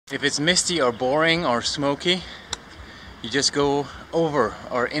If it's misty or boring or smoky, you just go over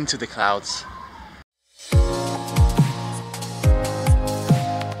or into the clouds.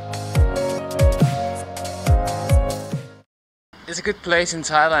 It's a good place in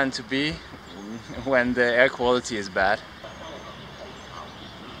Thailand to be when the air quality is bad.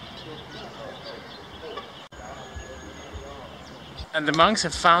 And the monks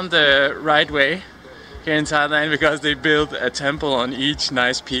have found the right way here in Thailand because they built a temple on each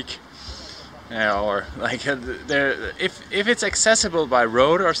nice peak. Or like if it's accessible by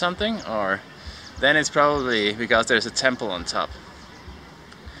road or something, or then it's probably because there's a temple on top.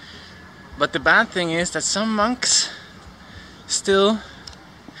 But the bad thing is that some monks still,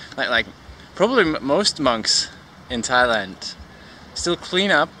 like probably most monks in Thailand, still clean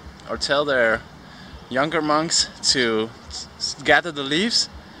up or tell their younger monks to gather the leaves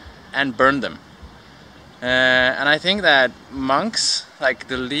and burn them. And I think that monks, like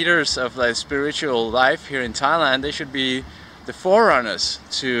the leaders of like spiritual life here in Thailand, they should be the forerunners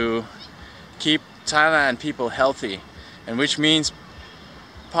to keep Thailand people healthy, and which means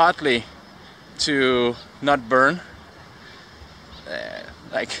partly to not burn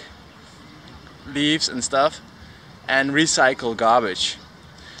like leaves and stuff, and recycle garbage.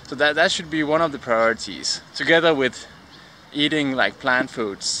 So that should be one of the priorities, together with eating like plant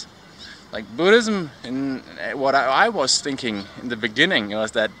foods. Like Buddhism, in what I was thinking in the beginning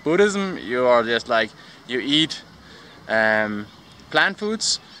was that Buddhism, you are just like, you eat plant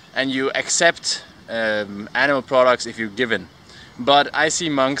foods and you accept animal products if you're given. But I see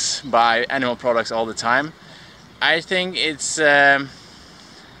monks buy animal products all the time. I think it's, I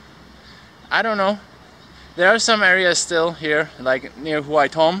don't know. There are some areas still here, like near Hua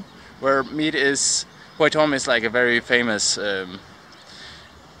Thom, where meat is, Hua Thom is like a very famous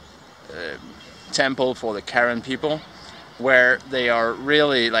temple for the Karen people, where they are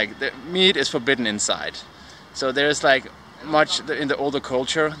really like, the meat is forbidden inside. So there's like much in the older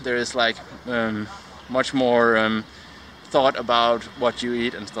culture, there is like much more thought about what you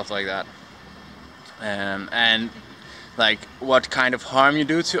eat and stuff like that, and like what kind of harm you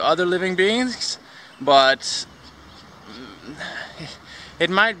do to other living beings. But it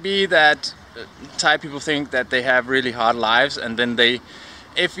might be that Thai people think that they have really hard lives, and then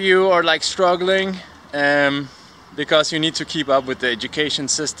if you are like struggling because you need to keep up with the education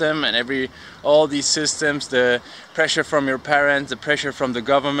system and all these systems, the pressure from your parents, the pressure from the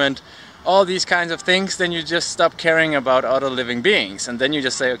government, all these kinds of things, then you just stop caring about other living beings, and then you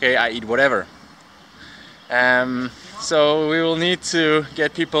just say, okay, I eat whatever. So we will need to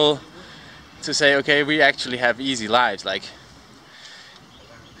get people to say, okay, we actually have easy lives. Like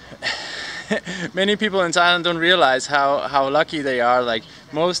many people in Thailand don't realize how lucky they are. Like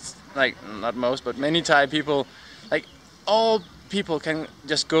most, like not most, but many Thai people, like all people can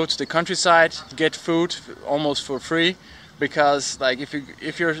just go to the countryside, get food almost for free, because like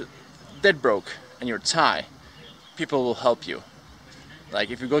if you're dead broke and you're Thai, people will help you. Like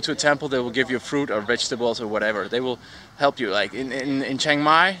if you go to a temple, they will give you fruit or vegetables or whatever. They will help you. Like in Chiang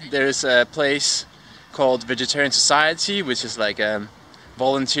Mai, there is a place called Vegetarian Society, which is like a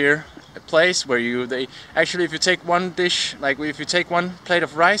volunteer place where actually, if you take one dish, like if you take one plate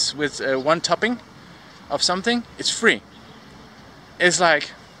of rice with one topping of something, it's free. It's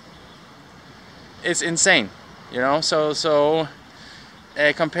like, it's insane, you know. So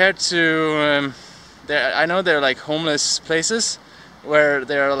compared to I know there are like homeless places where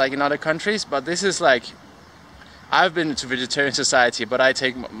they are like in other countries, but this is like, I've been to Vegetarian Society, but I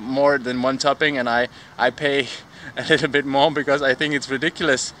take more than one topping, and I pay a little bit more because I think it's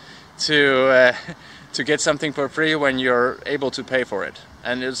ridiculous to get something for free when you're able to pay for it.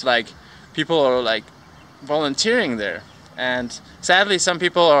 And it's like people are like volunteering there, and sadly some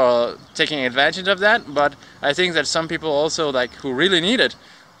people are taking advantage of that, but I think that some people also, like who really need it,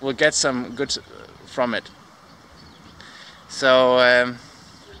 will get some good from it. So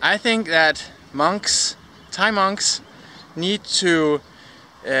I think that Thai monks need to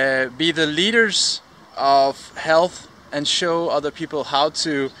be the leaders of health and show other people how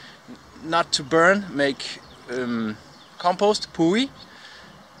to not to burn, make compost, pui,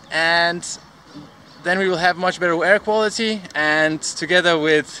 and then we will have much better air quality, and together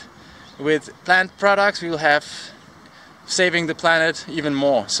with plant products we will have saving the planet even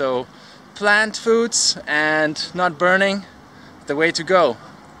more. So plant foods and not burning, the way to go.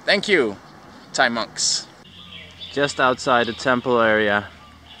 Thank you, Thai monks. Just outside the temple area,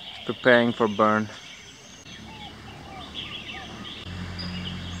 preparing for burn.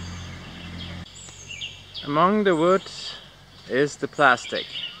 Among the wood is the plastic.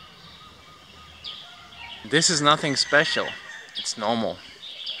 This is nothing special, it's normal.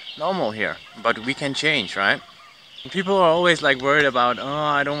 normal here, but we can change, right? People are always like worried about, oh,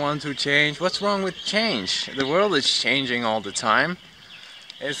 I don't want to change. What's wrong with change? The world is changing all the time.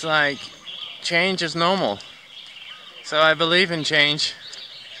 It's like change is normal. So I believe in change.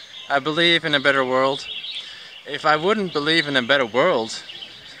 I believe in a better world. If I wouldn't believe in a better world,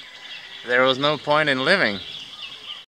 there was no point in living.